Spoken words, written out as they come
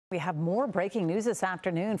We have more breaking news this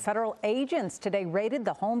afternoon. Federal agents today raided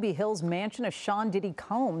the Holmby Hills mansion of Sean Diddy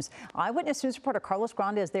Combs. Eyewitness News reporter Carlos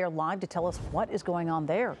Grande is there live to tell us what is going on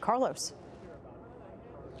there. Carlos.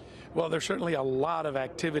 Well, there's certainly a lot of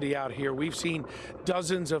activity out here. We've seen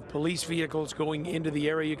dozens of police vehicles going into the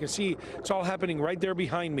area. You can see it's all happening right there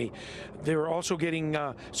behind me. They're also getting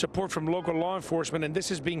support from local law enforcement, and this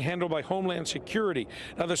is being handled by Homeland Security.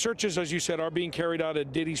 Now, the searches, as you said, are being carried out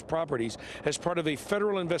at Diddy's properties as part of a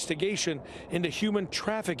federal investigation into human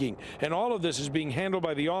trafficking. And all of this is being handled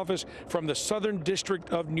by the office from the Southern District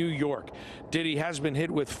of New York. Diddy has been hit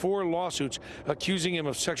with 4 lawsuits accusing him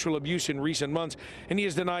of sexual abuse in recent months, and he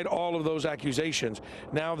has denied all of those accusations.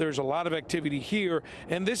 Now there's a lot of activity here,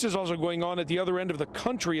 and this is also going on at the other end of the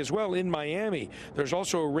country as well, in Miami. There's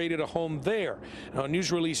also a raid at a home there. Now, a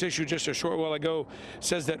news release issued just a short while ago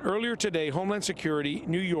says that earlier today, Homeland Security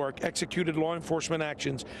New York executed law enforcement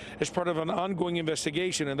actions as part of an ongoing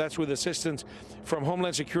investigation, and that's with assistance from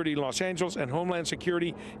Homeland Security in Los Angeles and Homeland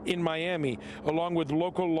Security in Miami, along with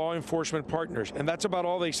local law enforcement partners. And that's about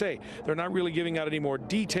all they say. They're not really giving out any more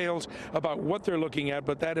details about what they're looking at,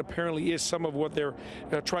 but that apparently is some of what they're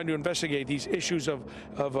trying to investigate, these issues of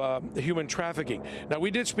human trafficking. Now,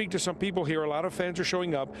 we did speak to some people here. A lot of fans are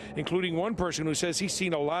showing up, including one person who says he's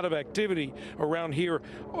seen a lot of activity around here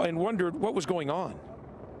and wondered what was going on.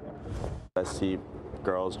 I see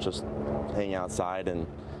girls just hanging outside, and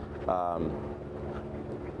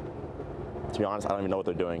to be honest, I don't even know what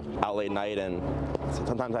they're doing. Out late night, and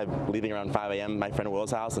sometimes I'm leaving around 5 a.m. my friend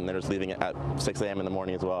Will's house, and they're just leaving at 6 a.m. in the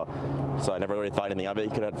morning as well. So I never really thought anything of it. He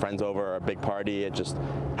could have had friends over or a big party. It just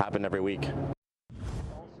happened every week.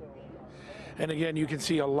 And again, you can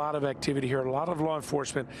see a lot of activity here, a lot of law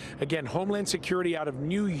enforcement. Again, Homeland Security out of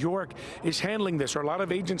New York is handling this. There are a lot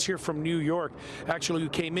of agents here from New York actually who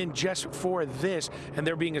came in just for this, and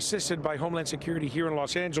they're being assisted by Homeland Security here in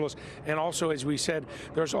Los Angeles. And also, as we said,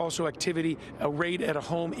 there's also activity, a raid at a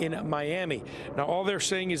home in Miami. Now, all they're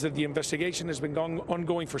saying is that the investigation has been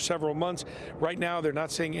ongoing for several months. Right now, they're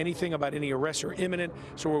not saying anything about any arrests or imminent,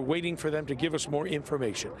 so we're waiting for them to give us more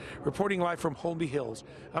information. Reporting live from Holmby Hills,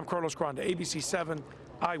 I'm Carlos Grande, ABC 7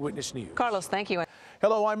 Eyewitness News. Carlos, thank you.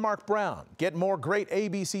 Hello, I'm Mark Brown. Get more great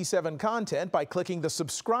ABC 7 content by clicking the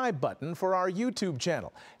subscribe button for our YouTube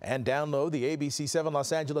channel, and download the ABC 7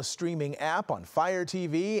 Los Angeles streaming app on Fire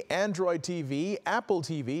TV, Android TV, Apple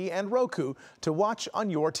TV, and Roku to watch on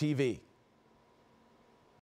your TV.